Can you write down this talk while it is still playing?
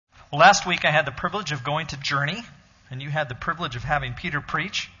Well, last week I had the privilege of going to Journey, and you had the privilege of having Peter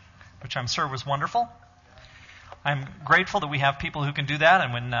preach, which I'm sure was wonderful. I'm grateful that we have people who can do that,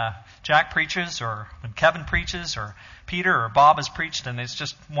 and when Jack preaches, or when Kevin preaches, or Peter or Bob has preached, and it's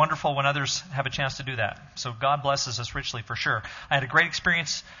just wonderful when others have a chance to do that. So God blesses us richly for sure. I had a great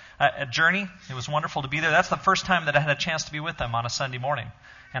experience at Journey. It was wonderful to be there. That's the first time that I had a chance to be with them on a Sunday morning,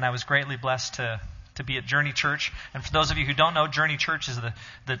 and I was greatly blessed to be at Journey Church. And for those of you who don't know, Journey Church is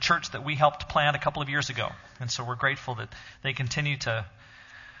the church that we helped plant a couple of years ago. And so we're grateful that they continue to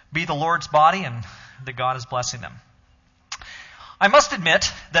be the Lord's body and that God is blessing them. I must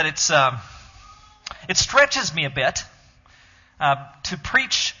admit that it stretches me a bit to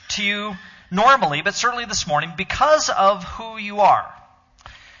preach to you normally, but certainly this morning, because of who you are.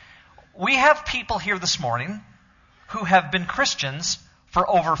 We have people here this morning who have been Christians for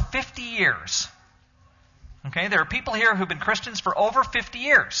over 50 years. Okay, there are people here who've been Christians for over 50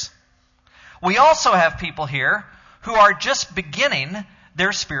 years. We also have people here who are just beginning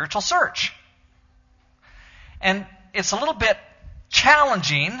their spiritual search. And it's a little bit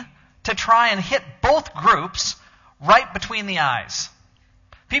challenging to try and hit both groups right between the eyes.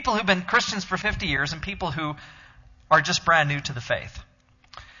 People who've been Christians for 50 years and people who are just brand new to the faith.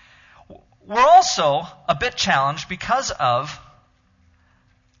 We're also a bit challenged because of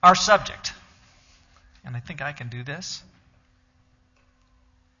our subject. And I think I can do this.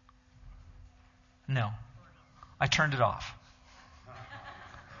 No. I turned it off.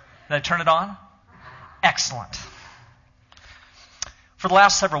 Did I turn it on? Excellent. For the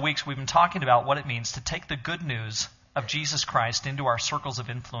last several weeks, we've been talking about what it means to take the good news of Jesus Christ into our circles of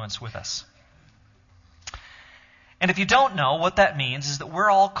influence with us. And if you don't know, what that means is that we're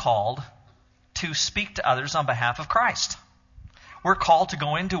all called to speak to others on behalf of Christ. We're called to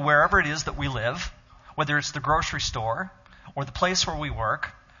go into wherever it is that we live, whether it's the grocery store or the place where we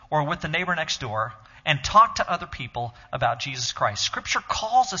work or with the neighbor next door, and talk to other people about Jesus Christ. Scripture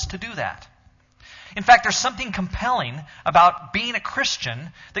calls us to do that. In fact, there's something compelling about being a Christian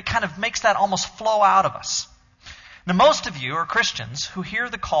that kind of makes that almost flow out of us. Now, most of you are Christians who hear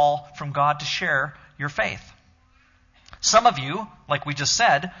the call from God to share your faith. Some of you, like we just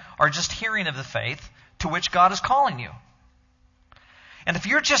said, are just hearing of the faith to which God is calling you. And if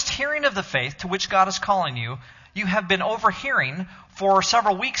you're just hearing of the faith to which God is calling you, you have been overhearing for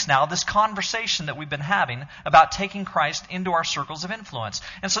several weeks now this conversation that we've been having about taking Christ into our circles of influence.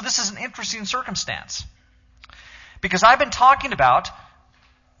 And so this is an interesting circumstance. Because I've been talking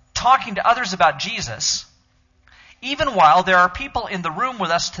to others about Jesus, even while there are people in the room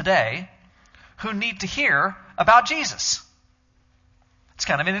with us today who need to hear about Jesus. It's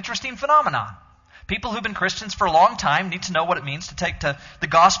kind of an interesting phenomenon. People who've been Christians for a long time need to know what it means to take the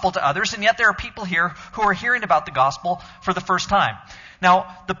gospel to others, and yet there are people here who are hearing about the gospel for the first time.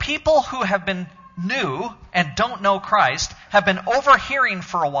 Now, the people who have been new and don't know Christ have been overhearing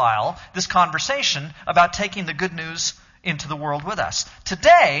for a while this conversation about taking the good news into the world with us.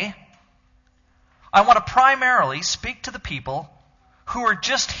 Today, I want to primarily speak to the people who are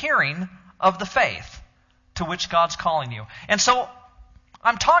just hearing of the faith to which God's calling you. And so,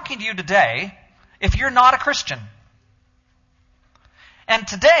 I'm talking to you today if you're not a Christian. And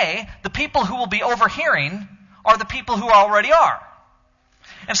today, the people who will be overhearing are the people who already are.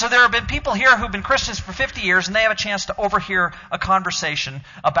 And so there have been people here who've been Christians for 50 years, and they have a chance to overhear a conversation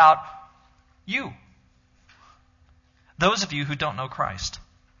about you. Those of you who don't know Christ.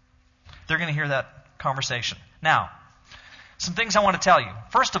 They're going to hear that conversation. Now, some things I want to tell you.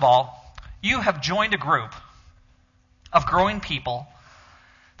 First of all, you have joined a group of growing people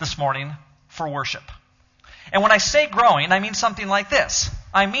this morning for worship. And when I say growing, I mean something like this.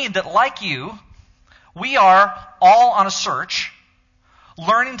 I mean that, like you, we are all on a search,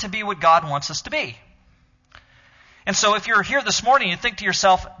 learning to be what God wants us to be. And so if you're here this morning, you think to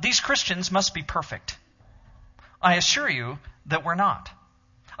yourself, these Christians must be perfect. I assure you that we're not.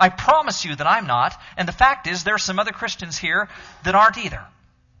 I promise you that I'm not. And the fact is, there are some other Christians here that aren't either.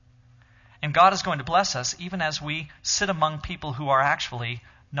 And God is going to bless us even as we sit among people who are actually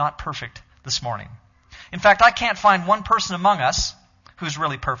not perfect this morning. In fact, I can't find one person among us who's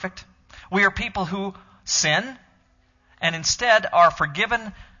really perfect. We are people who sin and instead are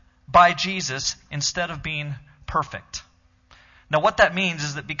forgiven by Jesus instead of being perfect. Now, what that means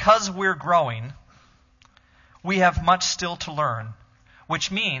is that because we're growing, we have much still to learn, which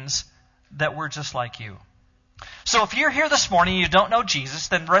means that we're just like you. So if you're here this morning and you don't know Jesus,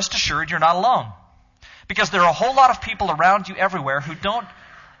 then rest assured you're not alone. Because there are a whole lot of people around you everywhere who don't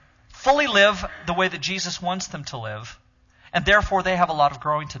fully live the way that Jesus wants them to live, and therefore they have a lot of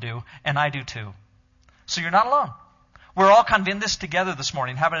growing to do, and I do too. So you're not alone. We're all kind of in this together this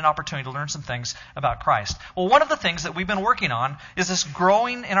morning, having an opportunity to learn some things about Christ. Well, one of the things that we've been working on is this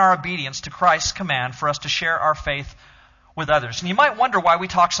growing in our obedience to Christ's command for us to share our faith with others. And you might wonder why we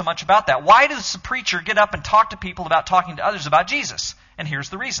talk so much about that. Why does the preacher get up and talk to people about talking to others about Jesus? And here's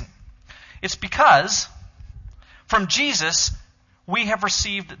the reason. It's because from Jesus, we have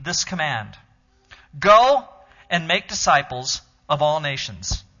received this command. Go and make disciples of all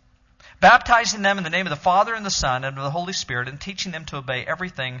nations, baptizing them in the name of the Father and the Son and of the Holy Spirit, and teaching them to obey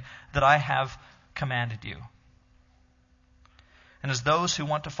everything that I have commanded you. And as those who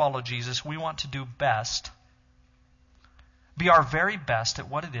want to follow Jesus, we want to do best, be our very best at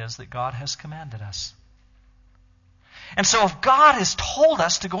what it is that God has commanded us. And so if God has told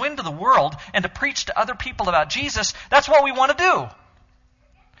us to go into the world and to preach to other people about Jesus, that's what we want to do.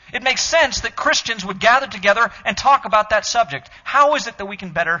 It makes sense that Christians would gather together and talk about that subject. How is it that we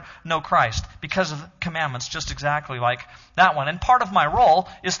can better know Christ? Because of commandments, just exactly like that one. And part of my role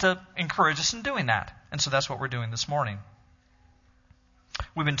is to encourage us in doing that. And so that's what we're doing this morning.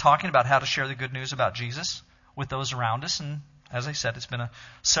 We've been talking about how to share the good news about Jesus with those around us. And as I said, it's been a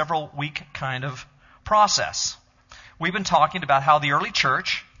several week kind of process. We've been talking about how the early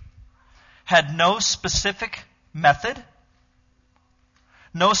church had no specific method,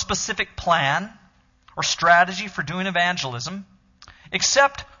 no specific plan or strategy for doing evangelism,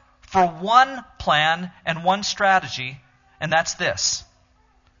 except for one plan and one strategy, and that's this.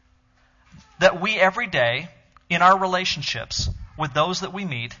 That we every day, in our relationships with those that we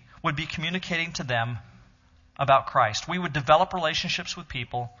meet, would be communicating to them about Christ. We would develop relationships with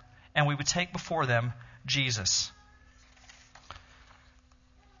people, and we would take before them Jesus.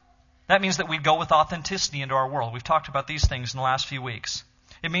 That means that we'd go with authenticity into our world. We've talked about these things in the last few weeks.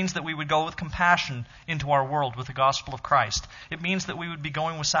 It means that we would go with compassion into our world with the gospel of Christ. It means that we would be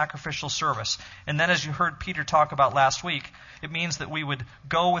going with sacrificial service. And then, as you heard Peter talk about last week, it means that we would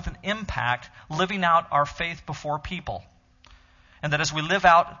go with an impact, living out our faith before people. And that as we live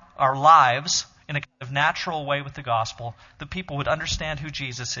out our lives in a kind of natural way with the gospel, that people would understand who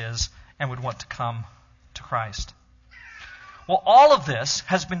Jesus is and would want to come to Christ. Well, all of this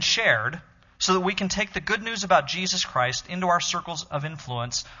has been shared so that we can take the good news about Jesus Christ into our circles of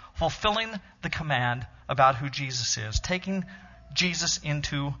influence, fulfilling the command about who Jesus is, taking Jesus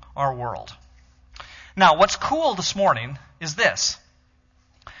into our world. Now, what's cool this morning is this,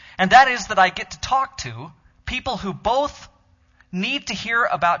 and that is that I get to talk to people who both need to hear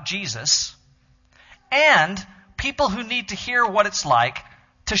about Jesus and people who need to hear what it's like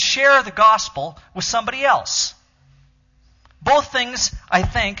to share the gospel with somebody else. Both things, I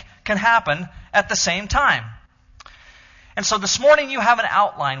think, can happen at the same time. And so this morning you have an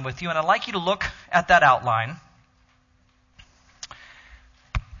outline with you, and I'd like you to look at that outline.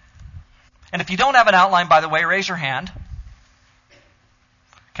 And if you don't have an outline, by the way, raise your hand.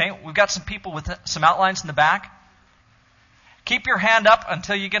 Okay, we've got some people with some outlines in the back. Keep your hand up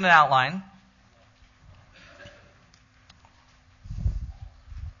until you get an outline.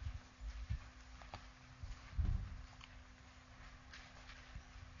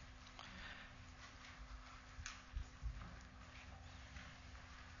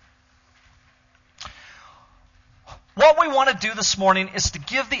 What we want to do this morning is to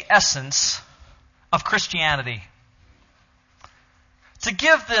give the essence of Christianity. To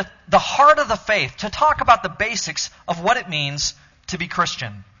give the heart of the faith, to talk about the basics of what it means to be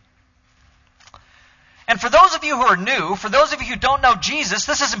Christian. And for those of you who are new, for those of you who don't know Jesus,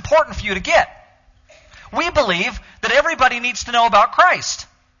 this is important for you to get. We believe that everybody needs to know about Christ.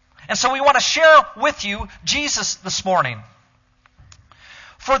 And so we want to share with you Jesus this morning.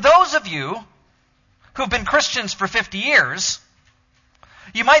 For those of you who've been Christians for 50 years,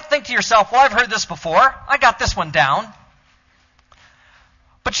 you might think to yourself, well, I've heard this before. I got this one down.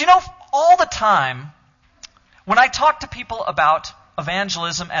 But you know, all the time, when I talk to people about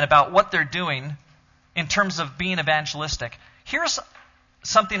evangelism and about what they're doing in terms of being evangelistic, here's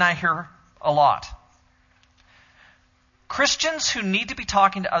something I hear a lot. Christians who need to be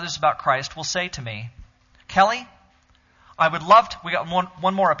talking to others about Christ will say to me, Kelly, I would love to... We got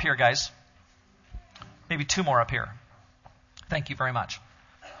one more up here, guys. Maybe two more up here. Thank you very much.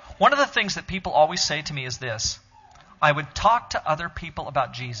 One of the things that people always say to me is this: I would talk to other people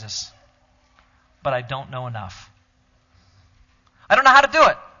about Jesus, but I don't know enough. I don't know how to do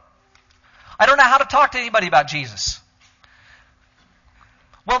it. I don't know how to talk to anybody about Jesus.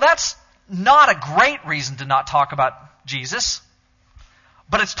 Well, that's not a great reason to not talk about Jesus,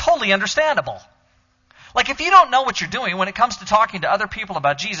 but it's totally understandable. Like, if you don't know what you're doing when it comes to talking to other people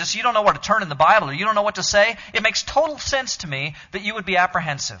about Jesus, you don't know where to turn in the Bible, or you don't know what to say, it makes total sense to me that you would be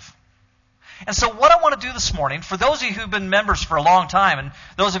apprehensive. And so what I want to do this morning, for those of you who've been members for a long time and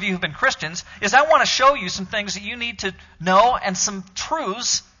those of you who've been Christians, is I want to show you some things that you need to know and some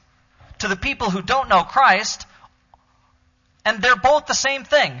truths to the people who don't know Christ. And they're both the same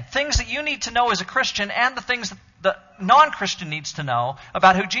thing. Things that you need to know as a Christian and the things that the non-Christian needs to know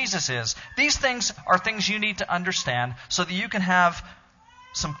about who Jesus is. These things are things you need to understand so that you can have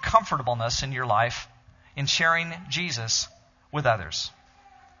some comfortableness in your life in sharing Jesus with others.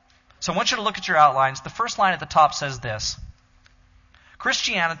 So I want you to look at your outlines. The first line at the top says this: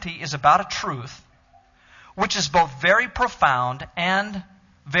 Christianity is about a truth which is both very profound and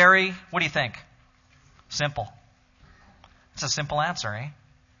very, what do you think? Simple. It's a simple answer, eh?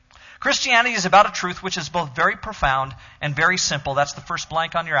 Christianity is about a truth which is both very profound and very simple. That's the first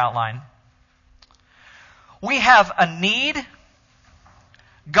blank on your outline. We have a need.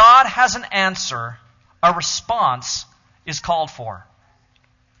 God has an answer. A response is called for.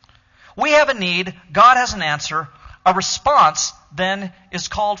 We have a need. God has an answer. A response then is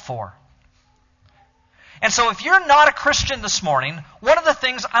called for. And so if you're not a Christian this morning, one of the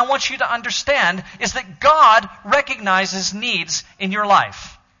things I want you to understand is that God recognizes needs in your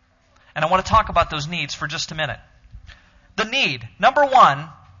life. And I want to talk about those needs for just a minute. The need. Number one,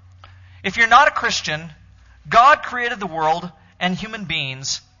 if you're not a Christian, God created the world and human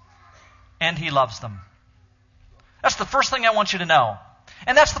beings, and He loves them. That's the first thing I want you to know.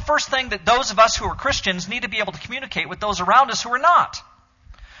 And that's the first thing that those of us who are Christians need to be able to communicate with those around us who are not.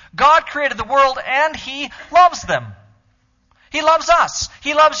 God created the world and He loves them. He loves us.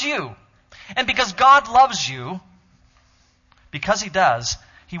 He loves you. And because God loves you, because He does,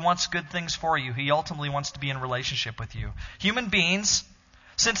 He wants good things for you. He ultimately wants to be in relationship with you. Human beings,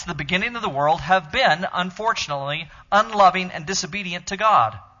 since the beginning of the world, have been, unfortunately, unloving and disobedient to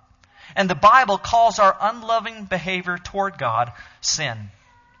God. And the Bible calls our unloving behavior toward God sin.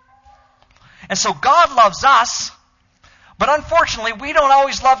 And so God loves us, but unfortunately we don't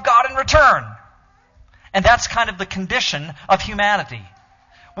always love God in return. And that's kind of the condition of humanity.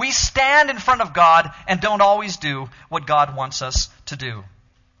 We stand in front of God and don't always do what God wants us to do.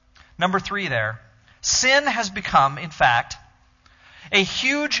 Number 3 there. Sin has become, in fact, a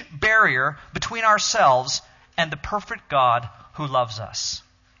huge barrier between ourselves and the perfect God who loves us.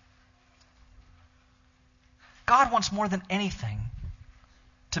 God wants more than anything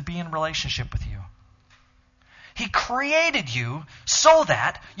to be in relationship with you. He created you so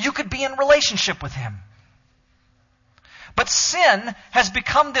that you could be in relationship with Him. But sin has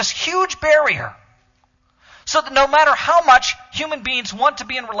become this huge barrier, so that no matter how much human beings want to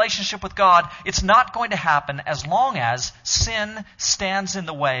be in relationship with God, it's not going to happen as long as sin stands in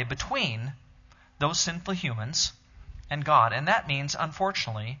the way between those sinful humans and God. And that means,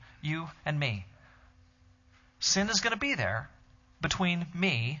 unfortunately, you and me. Sin is going to be there between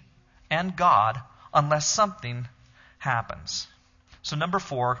me and God unless something happens. So number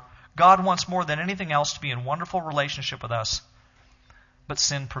 4, God wants more than anything else to be in wonderful relationship with us, but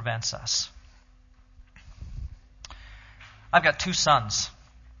sin prevents us. I've got 2 sons.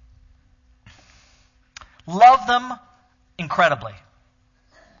 Love them incredibly.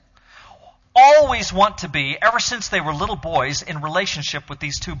 Always want to be, ever since they were little boys, in relationship with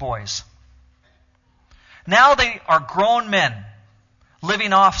these 2 boys. Now they are grown men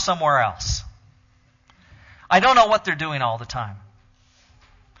living off somewhere else. I don't know what they're doing all the time.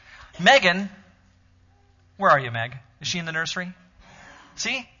 Megan, where are you, Meg? Is she in the nursery?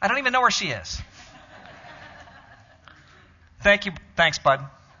 See? I don't even know where she is. Thank you. Thanks, bud.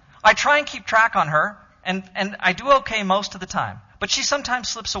 I try and keep track on her, and I do okay most of the time. But she sometimes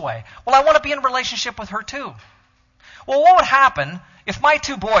slips away. Well, I want to be in a relationship with her too. Well, what would happen if my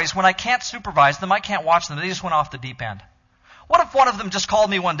 2 boys, when I can't supervise them, I can't watch them, they just went off the deep end? What if one of them just called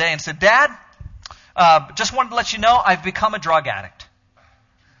me one day and said, Dad, just wanted to let you know I've become a drug addict.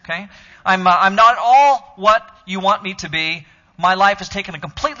 Okay? I'm not all what you want me to be. My life has taken a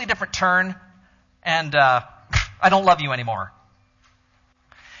completely different turn, and I don't love you anymore.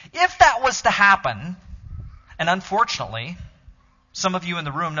 If that was to happen, and unfortunately, some of you in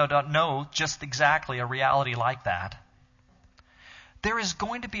the room don't know just exactly a reality like that, there is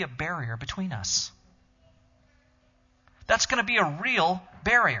going to be a barrier between us. That's going to be a real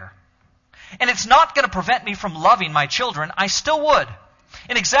barrier. And it's not going to prevent me from loving my children. I still would.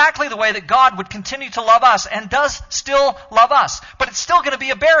 In exactly the way that God would continue to love us and does still love us. But it's still going to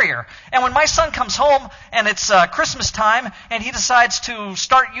be a barrier. And when my son comes home and it's Christmas time and he decides to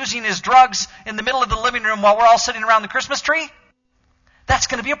start using his drugs in the middle of the living room while we're all sitting around the Christmas tree, that's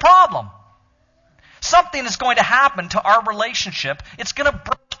going to be a problem. Something is going to happen to our relationship. It's going to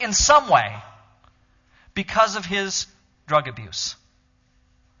break in some way because of his drug abuse.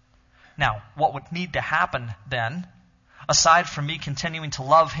 Now, what would need to happen then, aside from me continuing to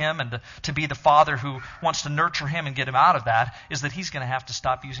love him and to be the father who wants to nurture him and get him out of that, is that he's going to have to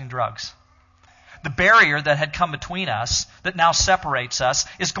stop using drugs. The barrier that had come between us, that now separates us,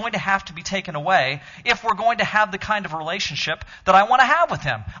 is going to have to be taken away if we're going to have the kind of relationship that I want to have with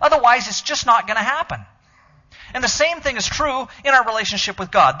him. Otherwise, it's just not going to happen. And the same thing is true in our relationship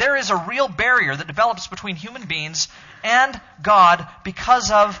with God. There is a real barrier that develops between human beings and God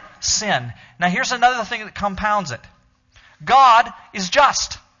because of sin. Now, here's another thing that compounds it. God is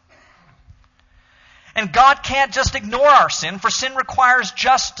just. And God can't just ignore our sin, for sin requires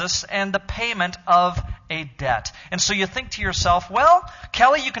justice and the payment of a debt. And so you think to yourself, well,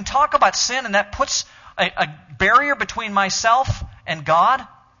 Kelly, you can talk about sin and that puts a barrier between myself and God.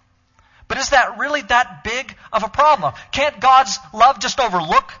 But is that really that big of a problem? Can't God's love just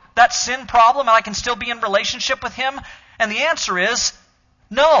overlook that sin problem and I can still be in relationship with Him? And the answer is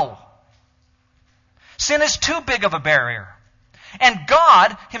no. Sin is too big of a barrier. And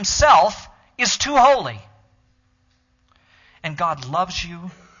God Himself is too holy. And God loves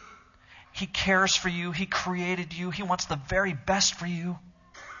you. He cares for you. He created you. He wants the very best for you.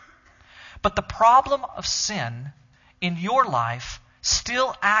 But the problem of sin in your life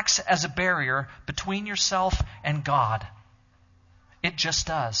still acts as a barrier between yourself and God. It just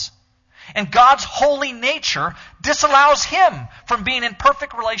does. And God's holy nature disallows Him from being in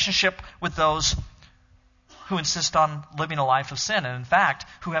perfect relationship with those who insist on living a life of sin, and in fact,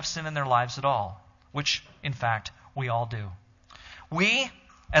 who have sin in their lives at all, which, in fact, we all do. We,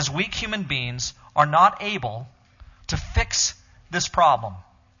 as weak human beings, are not able to fix this problem.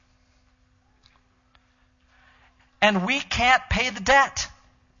 And we can't pay the debt.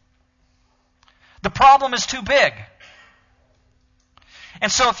 The problem is too big.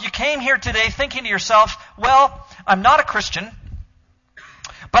 And so if you came here today thinking to yourself, well, I'm not a Christian,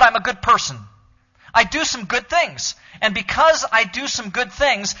 but I'm a good person. I do some good things. And because I do some good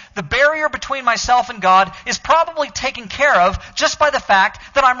things, the barrier between myself and God is probably taken care of just by the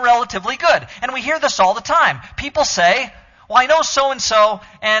fact that I'm relatively good. And we hear this all the time. People say, well, I know so-and-so,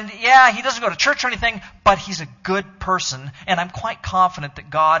 and yeah, he doesn't go to church or anything, but he's a good person, and I'm quite confident that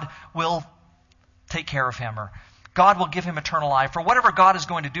God will take care of him, or God will give him eternal life, or whatever God is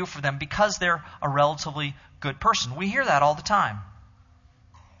going to do for them because they're a relatively good person. We hear that all the time.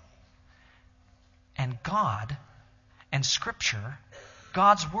 And God and Scripture,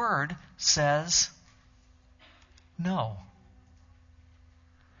 God's Word says, no.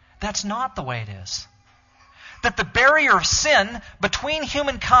 That's not the way it is. That the barrier of sin between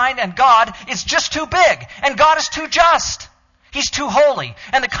humankind and God is just too big, and God is too just. He's too holy.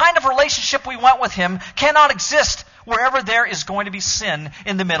 And the kind of relationship we want with Him cannot exist wherever there is going to be sin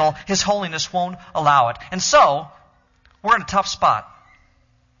in the middle. His holiness won't allow it. And so, we're in a tough spot.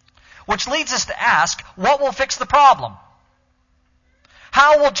 Which leads us to ask, what will fix the problem?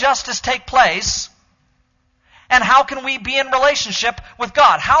 How will justice take place? And how can we be in relationship with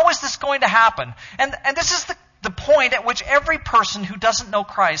God? How is this going to happen? And this is the point at which every person who doesn't know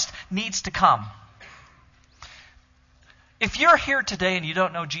Christ needs to come. If you're here today and you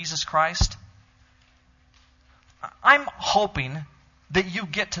don't know Jesus Christ, I'm hoping that you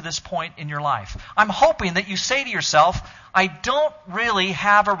get to this point in your life. I'm hoping that you say to yourself, I don't really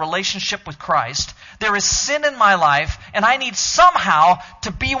have a relationship with Christ. There is sin in my life, and I need somehow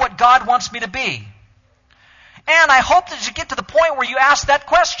to be what God wants me to be. And I hope that you get to the point where you ask that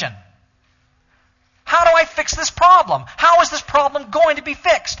question. How do I fix this problem? How is this problem going to be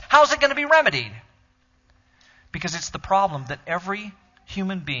fixed? How is it going to be remedied? Because it's the problem that every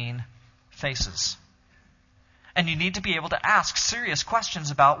human being faces. And you need to be able to ask serious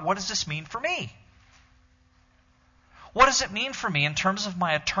questions about, what does this mean for me? What does it mean for me in terms of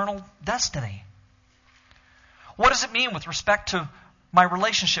my eternal destiny? What does it mean with respect to my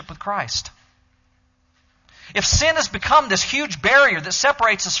relationship with Christ? If sin has become this huge barrier that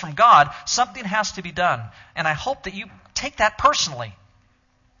separates us from God, something has to be done. And I hope that you take that personally.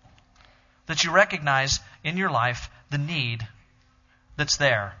 That you recognize in your life the need that's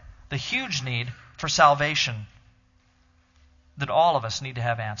there. The huge need for salvation that all of us need to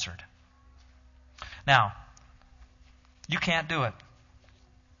have answered. Now, you can't do it.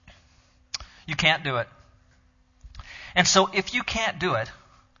 You can't do it. And so if you can't do it,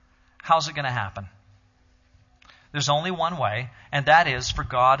 how's it going to happen? There's only one way, and that is for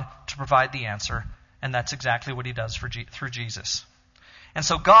God to provide the answer, and that's exactly what He does through Jesus. And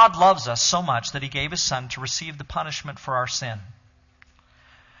so God loves us so much that He gave His Son to receive the punishment for our sin,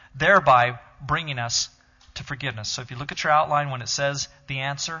 thereby bringing us to forgiveness. So if you look at your outline when it says the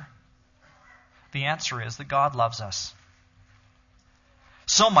answer is that God loves us.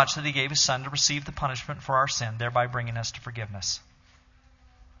 so much that he gave his Son to receive the punishment for our sin, thereby bringing us to forgiveness.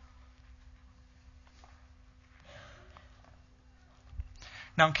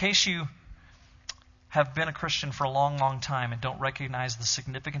 Now, in case you have been a Christian for a long, long time and don't recognize the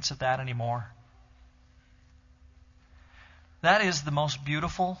significance of that anymore, that is the most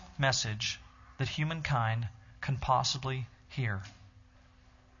beautiful message that humankind can possibly hear.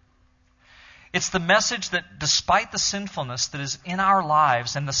 It's the message that despite the sinfulness that is in our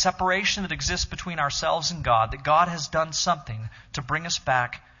lives and the separation that exists between ourselves and God, that God has done something to bring us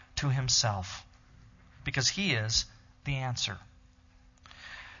back to Himself. Because He is the answer.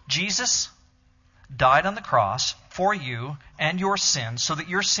 Jesus died on the cross for you and your sins so that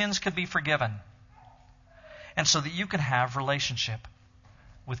your sins could be forgiven and so that you can have relationship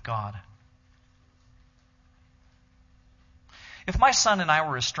with God. If my son and I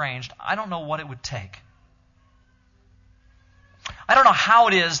were estranged, I don't know what it would take. I don't know how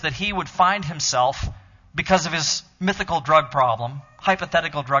it is that he would find himself, because of his mythical drug problem,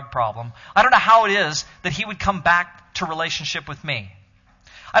 hypothetical drug problem, I don't know how it is that he would come back to relationship with me.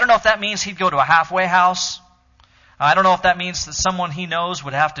 I don't know if that means he'd go to a halfway house. I don't know if that means that someone he knows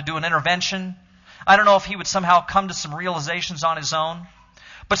would have to do an intervention. I don't know if he would somehow come to some realizations on his own.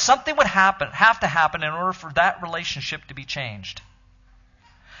 But something would have to happen in order for that relationship to be changed.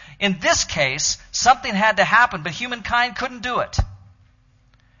 In this case, something had to happen, but humankind couldn't do it.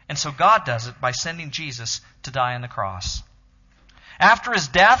 And so God does it by sending Jesus to die on the cross. After His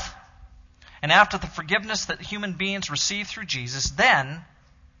death, and after the forgiveness that human beings receive through Jesus, then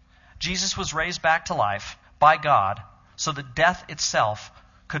Jesus was raised back to life by God so that death itself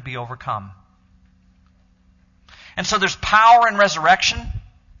could be overcome. And so there's power in resurrection.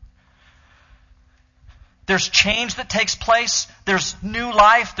 There's change that takes place. There's new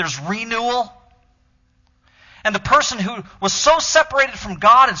life. There's renewal. And the person who was so separated from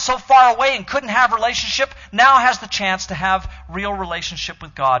God and so far away and couldn't have relationship now has the chance to have real relationship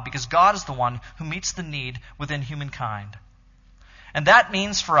with God, because God is the one who meets the need within humankind. And that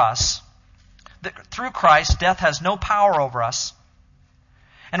means for us that through Christ, death has no power over us,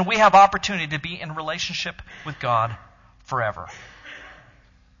 and we have opportunity to be in relationship with God forever.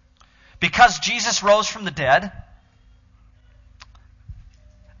 Because Jesus rose from the dead,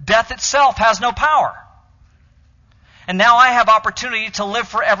 death itself has no power. And now I have opportunity to live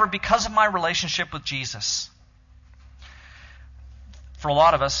forever because of my relationship with Jesus. For a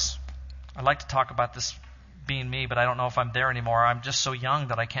lot of us, I'd like to talk about this being me, but I don't know if I'm there anymore. I'm just so young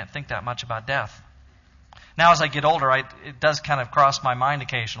that I can't think that much about death. Now as I get older, it does kind of cross my mind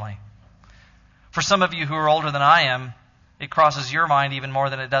occasionally. For some of you who are older than I am, it crosses your mind even more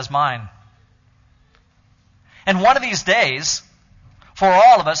than it does mine. And one of these days, for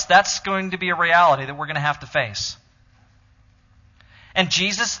all of us, that's going to be a reality that we're going to have to face. And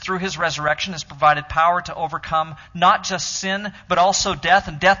Jesus, through His resurrection, has provided power to overcome not just sin, but also death.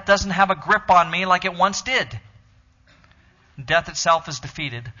 And death doesn't have a grip on me like it once did. Death itself is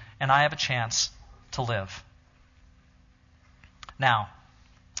defeated, and I have a chance to live. Now,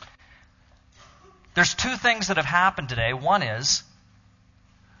 there's two things that have happened today. One is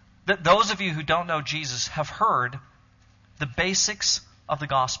that those of you who don't know Jesus have heard the basics of the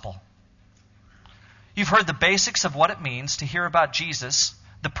gospel. You've heard the basics of what it means to hear about Jesus,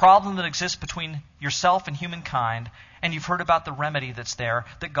 the problem that exists between yourself and humankind, and you've heard about the remedy that's there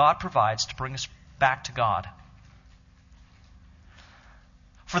that God provides to bring us back to God.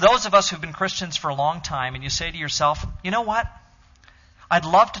 For those of us who've been Christians for a long time, and you say to yourself, you know what? I'd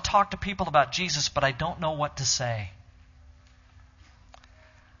love to talk to people about Jesus, but I don't know what to say.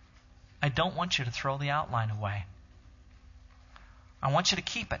 I don't want you to throw the outline away. I want you to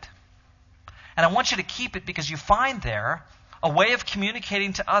keep it. And I want you to keep it because you find there a way of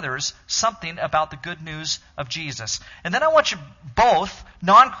communicating to others something about the good news of Jesus. And then I want you both,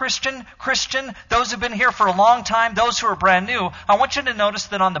 non-Christian, Christian, those who've been here for a long time, those who are brand new, I want you to notice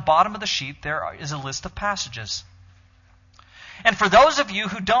that on the bottom of the sheet there is a list of passages. And for those of you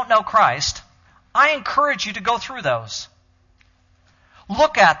who don't know Christ, I encourage you to go through those.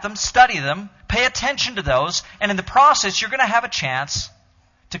 Look at them, study them, pay attention to those, and in the process you're going to have a chance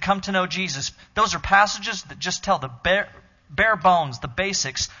to come to know Jesus. Those are passages that just tell the bare bones, the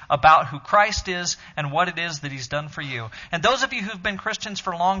basics about who Christ is and what it is that He's done for you. And those of you who've been Christians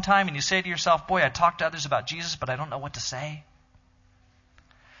for a long time and you say to yourself, boy, I talk to others about Jesus, but I don't know what to say.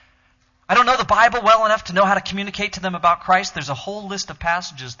 I don't know the Bible well enough to know how to communicate to them about Christ. There's a whole list of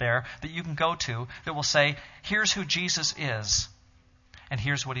passages there that you can go to that will say, here's who Jesus is and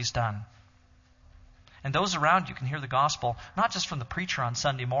here's what He's done. And those around you can hear the gospel, not just from the preacher on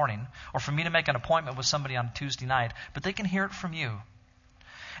Sunday morning, or from me to make an appointment with somebody on Tuesday night, but they can hear it from you.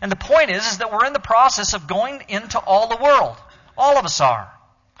 And the point is that we're in the process of going into all the world. All of us are.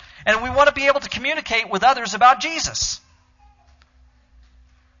 And we want to be able to communicate with others about Jesus.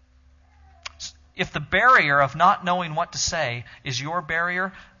 If the barrier of not knowing what to say is your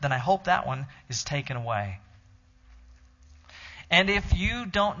barrier, then I hope that one is taken away. And if you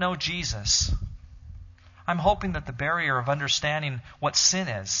don't know Jesus, I'm hoping that the barrier of understanding what sin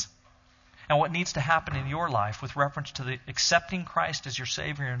is and what needs to happen in your life with reference to the accepting Christ as your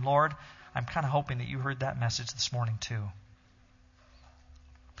Savior and Lord, I'm kind of hoping that you heard that message this morning too.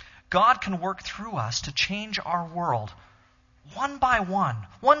 God can work through us to change our world one by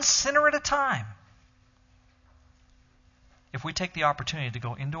one sinner at a time, if we take the opportunity to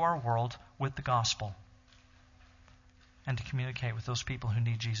go into our world with the gospel and to communicate with those people who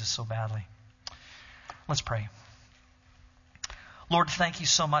need Jesus so badly. Let's pray. Lord, thank you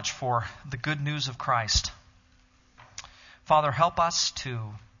so much for the good news of Christ. Father, help us to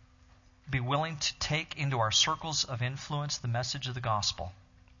be willing to take into our circles of influence the message of the gospel.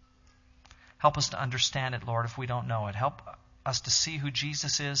 Help us to understand it, Lord, if we don't know it. Help us to see who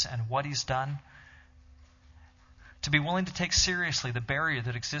Jesus is and what He's done. To be willing to take seriously the barrier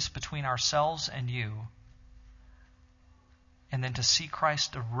that exists between ourselves and you. And then to see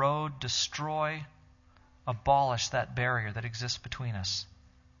Christ erode, destroy, abolish that barrier that exists between us.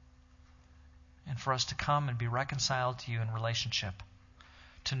 And for us to come and be reconciled to you in relationship.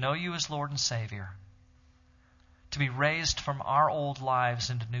 To know you as Lord and Savior. To be raised from our old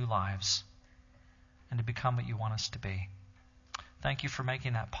lives into new lives. And to become what you want us to be. Thank you for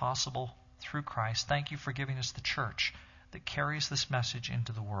making that possible through Christ. Thank you for giving us the church that carries this message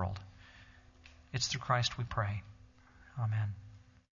into the world. It's through Christ we pray. Amen.